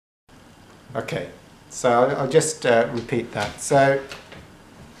Okay, so I'll just repeat that. So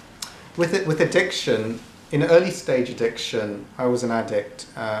with addiction, in early stage addiction, I was an addict.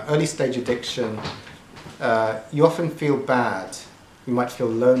 Early stage addiction, you often feel bad. You might feel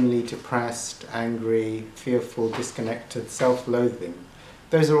lonely, depressed, angry, fearful, disconnected, self-loathing.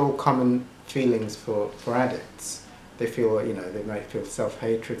 Those are all common feelings for addicts. They feel, you know, they might feel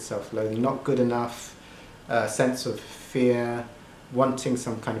self-hatred, self-loathing, not good enough, sense of fear, wanting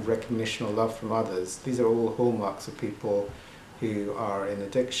some kind of recognition or love from others. These are all hallmarks of people who are in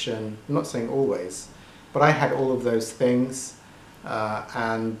addiction. I'm not saying always, but I had all of those things.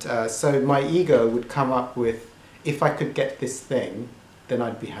 So my ego would come up with, if I could get this thing, then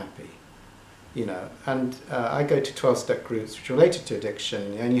I'd be happy. You know, and I go to 12-step groups which are related to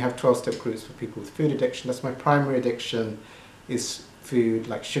addiction, and you have 12-step groups for people with food addiction. That's my primary addiction, is food,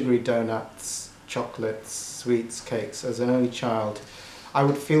 like sugary donuts, chocolates, sweets, cakes. As an early child, I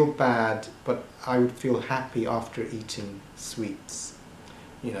would feel bad, but I would feel happy after eating sweets.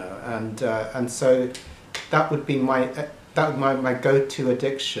 You know, and so that would be my go-to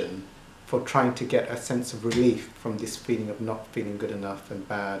addiction for trying to get a sense of relief from this feeling of not feeling good enough and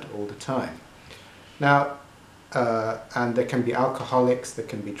bad all the time. Now, and there can be alcoholics, there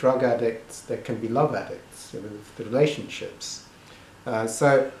can be drug addicts, there can be love addicts, with the relationships.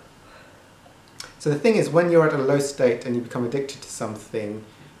 So the thing is, when you're at a low state and you become addicted to something,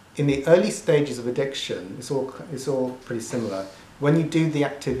 in the early stages of addiction, it's all pretty similar. When you do the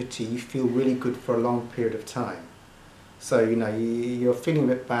activity, you feel really good for a long period of time. So, you know, you're feeling a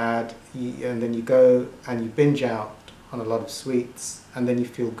bit bad, and then you go and you binge out on a lot of sweets, and then you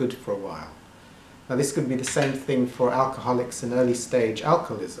feel good for a while. Now, this could be the same thing for alcoholics in early stage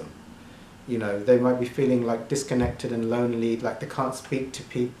alcoholism. You know, they might be feeling like disconnected and lonely, like they can't speak to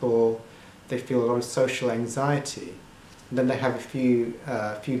people, they feel a lot of social anxiety. And then they have a few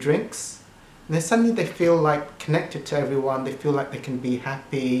drinks, and then suddenly they feel like connected to everyone, they feel like they can be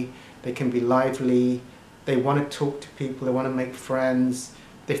happy, they can be lively, they want to talk to people, they want to make friends,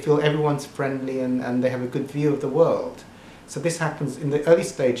 they feel everyone's friendly, and they have a good view of the world. So this happens in the early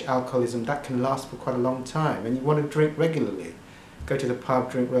stage alcoholism. That can last for quite a long time, and you want to drink regularly. Go to the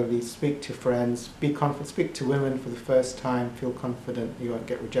pub, drink regularly, speak to friends, be confident, speak to women for the first time, feel confident you won't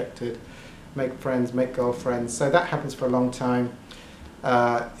get rejected, make friends, make girlfriends. So that happens for a long time.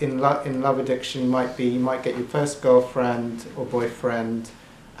 In love addiction, you might get your first girlfriend or boyfriend,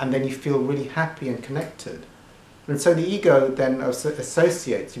 and then you feel really happy and connected. And so the ego then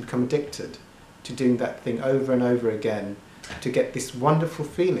associates, you become addicted to doing that thing over and over again to get this wonderful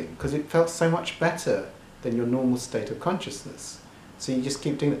feeling, because it felt so much better than your normal state of consciousness. So you just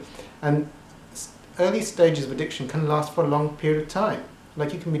keep doing it. And early stages of addiction can last for a long period of time.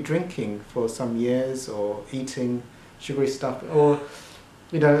 Like you can be drinking for some years, or eating sugary stuff, or,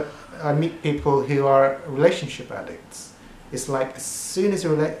 you know, I meet people who are relationship addicts. It's like as soon as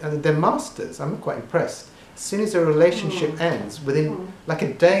they're masters. I'm quite impressed. As soon as a relationship ends, within like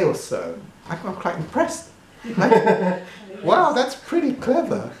a day or so, I'm quite impressed. Like, wow, that's pretty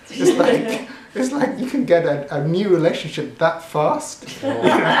clever. It's like you can get a new relationship that fast. It's like,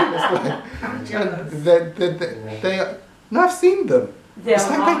 no, I've seen them. They're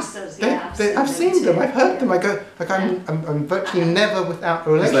masters, I've seen them, I've heard them. I go, like, I'm virtually never without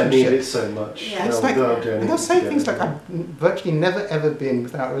a relationship. Because they need it so much. Yeah. It's like, and they'll say things like, I've virtually never ever been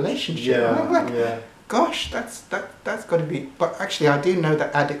without a relationship. Yeah, and I'm like, gosh, that's got to be. But actually, I do know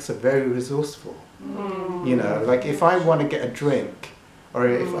that addicts are very resourceful. You know, like if I want to get a drink, or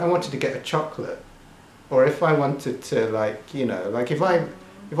if I wanted to get a chocolate, or if I wanted to, like, you know, like if I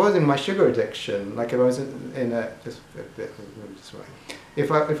was in my sugar addiction, like if I was in a if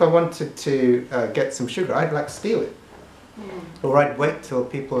I wanted to get some sugar, I'd like steal it, or I'd wait till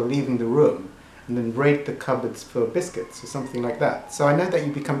people are leaving the room and then raid the cupboards for biscuits or something like that. So I know that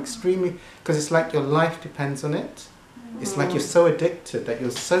you become extremely, because it's like your life depends on it. It's like you're so addicted that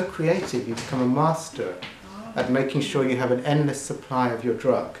you're so creative, you become a master at making sure you have an endless supply of your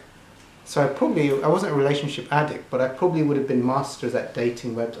drug. So I wasn't a relationship addict, but I probably would have been masters at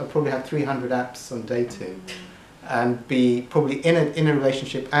dating webs. I probably had 300 apps on dating, and be probably in a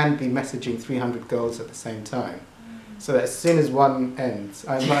relationship and be messaging 300 girls at the same time. So that as soon as one ends,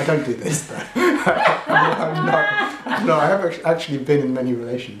 I don't do this though. I'm not. I have actually been in many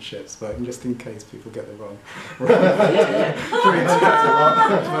relationships, but just in case people get the wrong.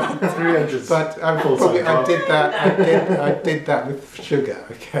 300. But I did that with sugar.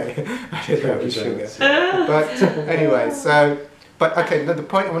 Okay, I did that with sugar. But anyway, so. But okay, the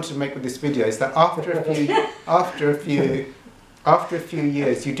point I wanted to make with this video is that after a few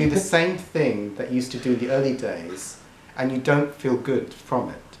years, you do the same thing that you used to do in the early days, and you don't feel good from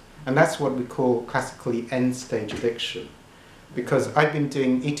it. And that's what we call classically end-stage addiction. Because I've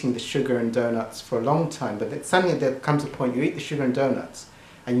been eating the sugar and donuts for a long time, but suddenly there comes a point you eat the sugar and donuts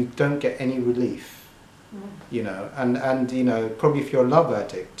and you don't get any relief, you know, and you know, probably if you're a love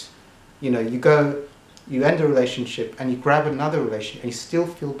addict, you know, you end a relationship and you grab another relationship and you still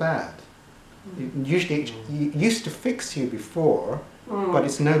feel bad. Usually it used to fix you before, but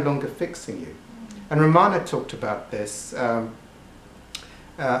it's no longer fixing you. And Ramana talked about this,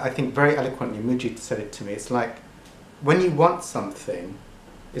 I think very eloquently. Mujit said it to me. It's like, when you want something,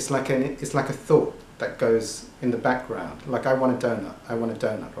 it's like a thought that goes in the background. Like, I want a donut,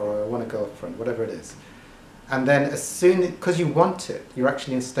 or I want a girlfriend, whatever it is. And then because you want it, you're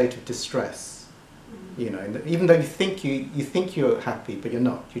actually in a state of distress. You know, even though you think you're happy, but you're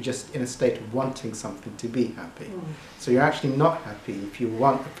not. You're just in a state of wanting something to be happy. So you're actually not happy if you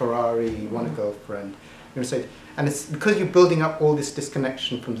want a Ferrari, you want a girlfriend. You're in a state, and it's because you're building up all this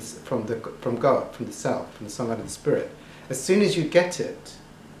disconnection from God, from the self, from the sunlight of the spirit. As soon as you get it,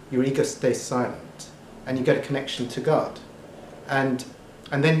 your ego stays silent, and you get a connection to God, and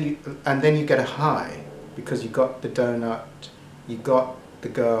then you get a high because you got the donut, you got the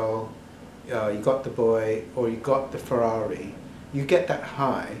girl, you got the boy, or you got the Ferrari. You get that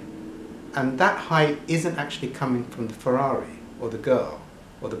high, and that high isn't actually coming from the Ferrari or the girl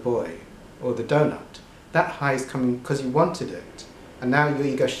or the boy or the donut. That high is coming because you wanted it, and now your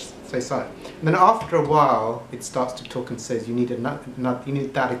ego stays silent. And then after a while, it starts to talk and says you need you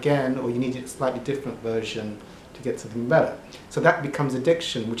need that again, or you need a slightly different version to get something better. So that becomes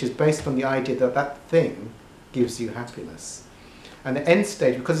addiction, which is based on the idea that that thing gives you happiness. And the end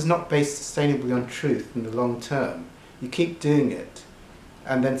stage, because it's not based sustainably on truth in the long term, you keep doing it,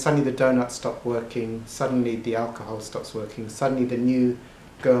 and then suddenly the donuts stop working, suddenly the alcohol stops working, suddenly the new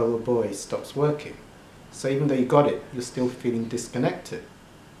girl or boy stops working. So even though you got it, you're still feeling disconnected.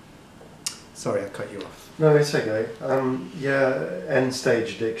 Sorry, I cut you off. No, it's okay. Yeah, end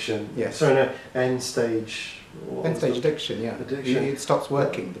stage addiction. Yes. So no, end stage. End stage addiction, yeah. Addiction. It stops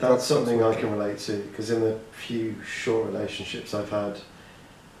working. That's something I can relate to, because in the few short relationships I've had,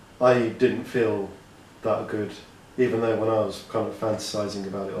 I didn't feel that good. Even though when I was kind of fantasizing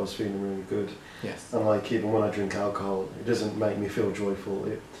about it, I was feeling really good. Yes. And like, even when I drink alcohol, it doesn't make me feel joyful.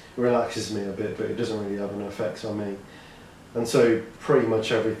 It relaxes me a bit, but it doesn't really have an effect on me. And so pretty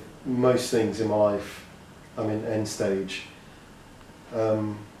much most things in my life, I'm in end stage.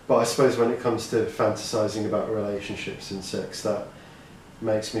 But I suppose when it comes to fantasizing about relationships and sex, that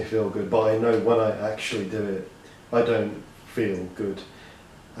makes me feel good. But I know when I actually do it, I don't feel good.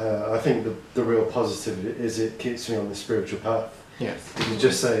 I think the real positive is it keeps me on the spiritual path. Yes. You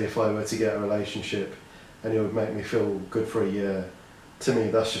just say, if I were to get a relationship and it would make me feel good for a year, to me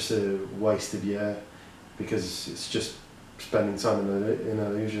that's just a wasted year, because it's just spending time in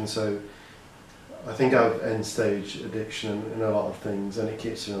illusion. So I think I have end stage addiction in a lot of things, and it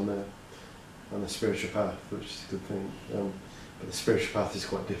keeps me on the spiritual path, which is a good thing. But the spiritual path is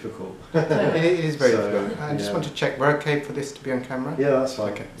quite difficult. It is very difficult. I just want to check, we're okay for this to be on camera? Yeah, that's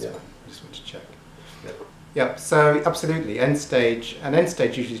fine. Okay, yeah. fine. I just want to check. Yeah. Yep, so absolutely, end stage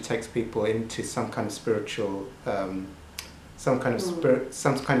usually takes people into some kind of spiritual, some kind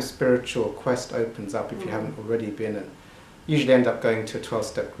of spiritual quest opens up if you haven't already been, and usually end up going to a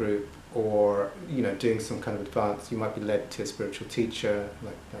 12-step group, or doing some kind of advance. You might be led to a spiritual teacher,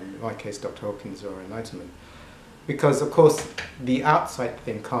 like in my case Dr Hawkins or Enlightenment, because of course the outside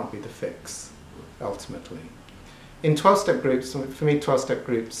thing can't be the fix ultimately. In 12-step groups, for me 12-step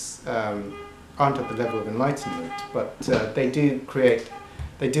groups aren't at the level of enlightenment, but they do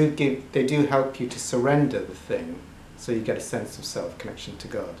help you to surrender the thing, so you get a sense of self, connection to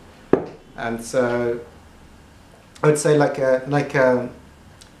God. And so I would say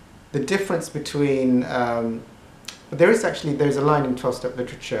the difference between there's a line in 12-step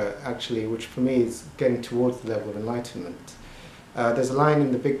literature actually, which for me is getting towards the level of enlightenment. There's a line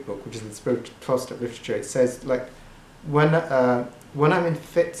in the Big Book, which is the 12-step literature. It says, like, when I'm in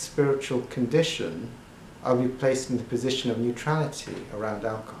fit spiritual condition, I'll be placed in the position of neutrality around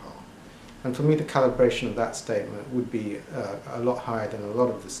alcohol. And for me, the calibration of that statement would be a lot higher than a lot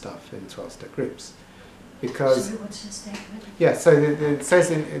of the stuff in 12-step groups. Because, sorry, what's the statement? Yeah, so it says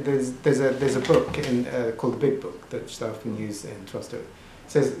there's a book called the Big Book that I often use in 12-step. It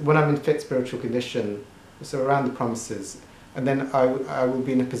says, when I'm in fit spiritual condition, so around the promises, and then I will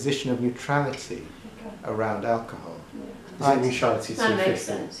be in a position of neutrality around alcohol. Yeah. Neutrality is 250. That makes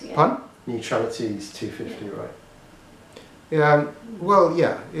sense, yeah. Pardon? Neutrality is 250, right? Well,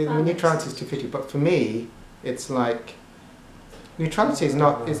 yeah, neutrality is 250, but for me, it's like neutrality is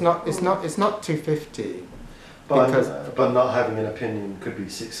not 250. But not having an opinion could be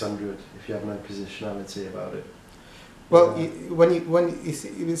 600 if you have no positionality about it. Well, you see,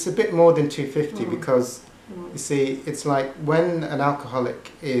 it's a bit more than 250 because you see, it's like when an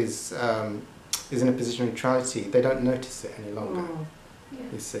alcoholic is in a position of neutrality, they don't notice it any longer.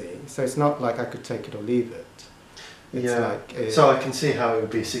 You see, so it's not like I could take it or leave it. It's like so I can see how it would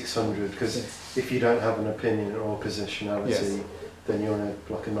be 600 because if you don't have an opinion or positionality, then you're in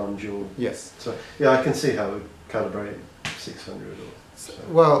like a non-dual. Yes. So yeah, I can see how it would calibrate 600. Or so.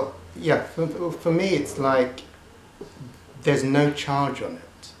 Well, yeah. For me, it's like there's no charge on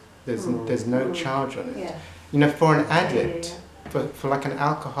it. There's no charge on it. Yeah. You know, for an addict, for like an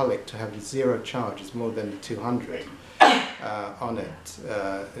alcoholic to have zero charge is more than 200 on it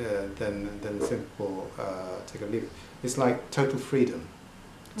than simple take or leave it. It's like total freedom.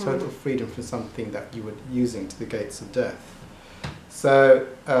 Total freedom from something that you were using to the gates of death. So,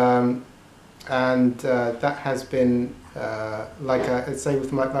 that has been, like I say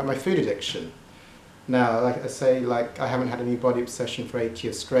with my food addiction. Now, like I say, like I haven't had any body obsession for 8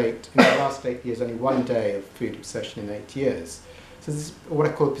 years straight. In the last 8 years, only one day of food obsession in 8 years. So this is what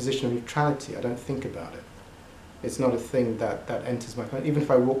I call a position of neutrality. I don't think about it. It's not a thing that enters my mind. Even if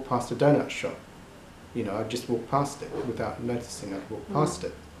I walk past a donut shop, you know, I'd just walk past it without noticing. I'd walk past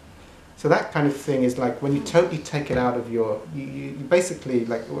it. So that kind of thing is like when you totally take it out of your, you basically,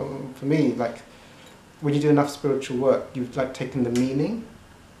 like, well, for me, like when you do enough spiritual work, you've like taken the meaning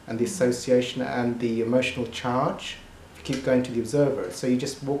and the association and the emotional charge. You keep going to the observer. So you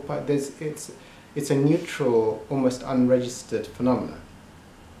just walk by. It's a neutral, almost unregistered phenomenon.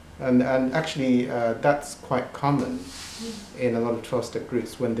 And actually, that's quite common in a lot of 12-step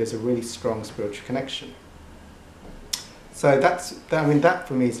groups when there's a really strong spiritual connection. So that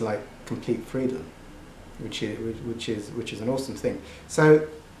for me is like complete freedom, which is an awesome thing. So,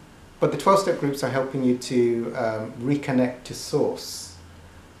 but the 12-step groups are helping you to reconnect to source,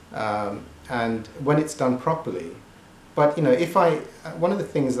 and when it's done properly. But you know, one of the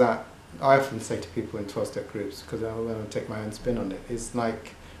things that I often say to people in 12-step groups, because I want to take my own spin on it, is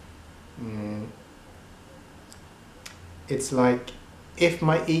like, it's like if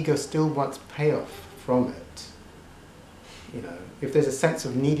my ego still wants payoff from it, you know, if there's a sense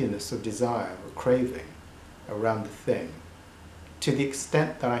of neediness, of desire, or craving around the thing, to the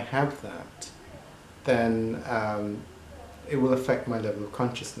extent that I have that, then it will affect my level of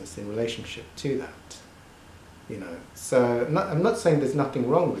consciousness in relationship to that. You know, so I'm not saying there's nothing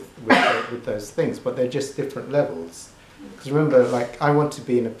wrong with those things, but they're just different levels. Because remember, like, I want to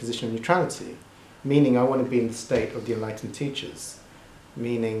be in a position of neutrality, meaning I want to be in the state of the enlightened teachers,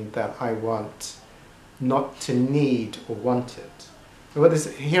 meaning that I want not to need or want it. But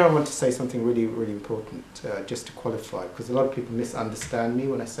here I want to say something really, really important, just to qualify, because a lot of people misunderstand me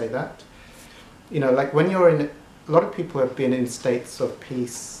when I say that. You know, like when you're in, a lot of people have been in states of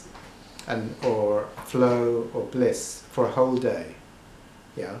peace or flow or bliss for a whole day.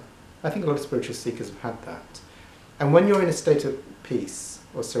 Yeah, I think a lot of spiritual seekers have had that. And when you're in a state of peace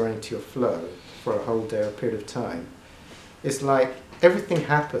or serenity or flow for a whole day or a period of time, it's like everything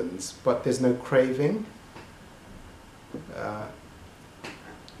happens, but there's no craving.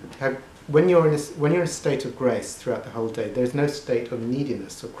 When you're in a state of grace throughout the whole day, there's no state of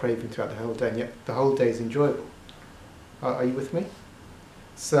neediness or craving throughout the whole day, and yet the whole day is enjoyable. Are you with me?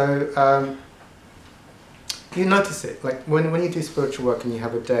 So you notice it, like when you do spiritual work and you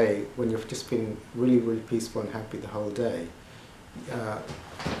have a day when you're just feeling really, really peaceful and happy the whole day.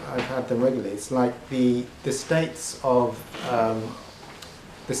 I've had them regularly. It's like the states of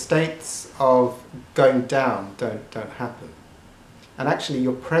going down don't happen, and actually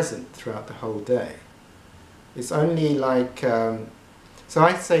you're present throughout the whole day. It's only like so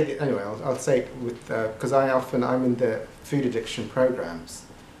I say that, anyway. I'll say it with because I'm in the food addiction programs.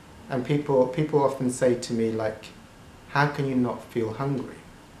 And people often say to me, like, how can you not feel hungry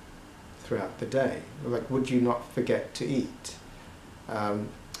throughout the day? Like, would you not forget to eat? And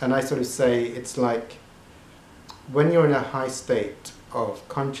I sort of say, it's like, when you're in a high state of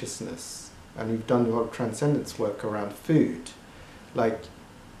consciousness, and you've done a lot of transcendence work around food, like,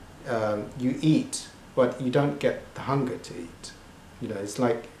 you eat, but you don't get the hunger to eat. You know, it's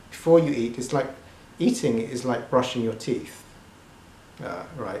like, before you eat, it's like, eating is like brushing your teeth.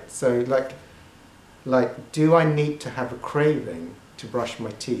 Right, so like, do I need to have a craving to brush my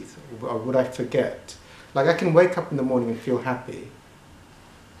teeth, or would I forget? Like, I can wake up in the morning and feel happy,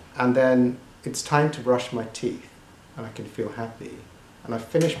 and then it's time to brush my teeth, and I can feel happy, and I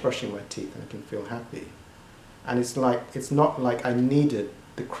finish brushing my teeth and I can feel happy, and it's not like I needed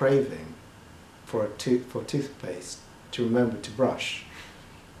the craving for toothpaste to remember to brush,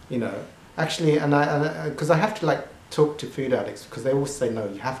 you know. Actually, and because I have to like talk to food addicts because they always say no,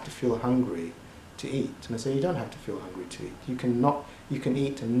 you have to feel hungry to eat, and I say you don't have to feel hungry to eat. You can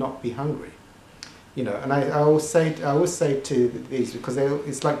eat and not be hungry. You know, and I always say to these because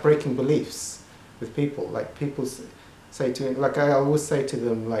it's like breaking beliefs with people. Like people say to me, like I always say to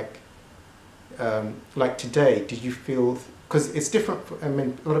them, like today, did you feel? Because it's different. I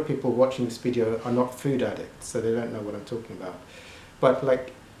mean, a lot of people watching this video are not food addicts, so they don't know what I'm talking about. But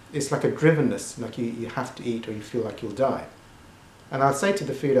like, it's like a drivenness, like you have to eat or you feel like you'll die. And I'll say to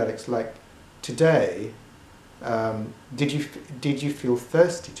the food addicts, like, today, did you feel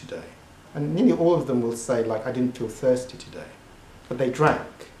thirsty today? And nearly all of them will say, like, I didn't feel thirsty today. But they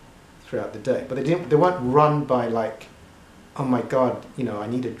drank throughout the day. But they weren't run by like, oh my God, you know, I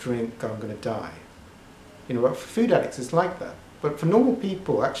need a drink, I'm going to die. You know, for food addicts, it's like that. But for normal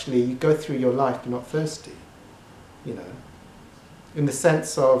people, actually, you go through your life, you're not thirsty. You know, in the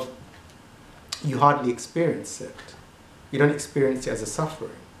sense of you hardly experience it. You don't experience it as a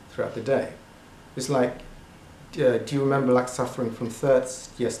suffering throughout the day. It's like, do you remember like suffering from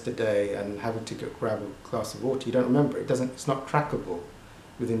thirst yesterday and having to go grab a glass of water? You don't remember it. It's not trackable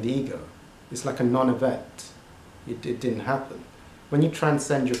within the ego. It's like a non-event. It didn't happen. When you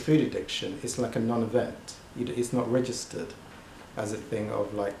transcend your food addiction, it's like a non-event. It's not registered as a thing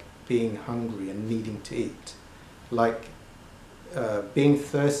of like being hungry and needing to eat. Like being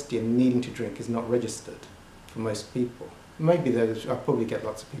thirsty and needing to drink is not registered for most people. Maybe I'll probably get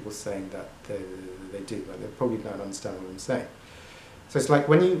lots of people saying that they do, but they probably don't understand what I'm saying. So it's like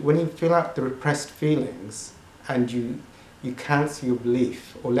when you feel out the repressed feelings and you cancel your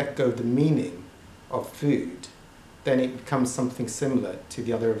belief or let go of the meaning of food, then it becomes something similar to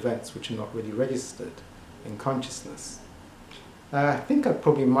the other events which are not really registered in consciousness. I think I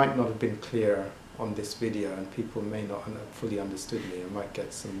probably might not have been clear on this video, and people may not have fully understood me. I might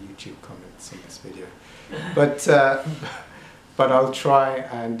get some YouTube comments on this video, but I'll try.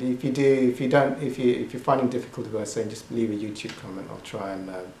 And if you're finding difficulty what I'm saying, just leave a YouTube comment. I'll try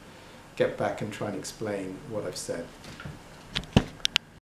and get back and try and explain what I've said.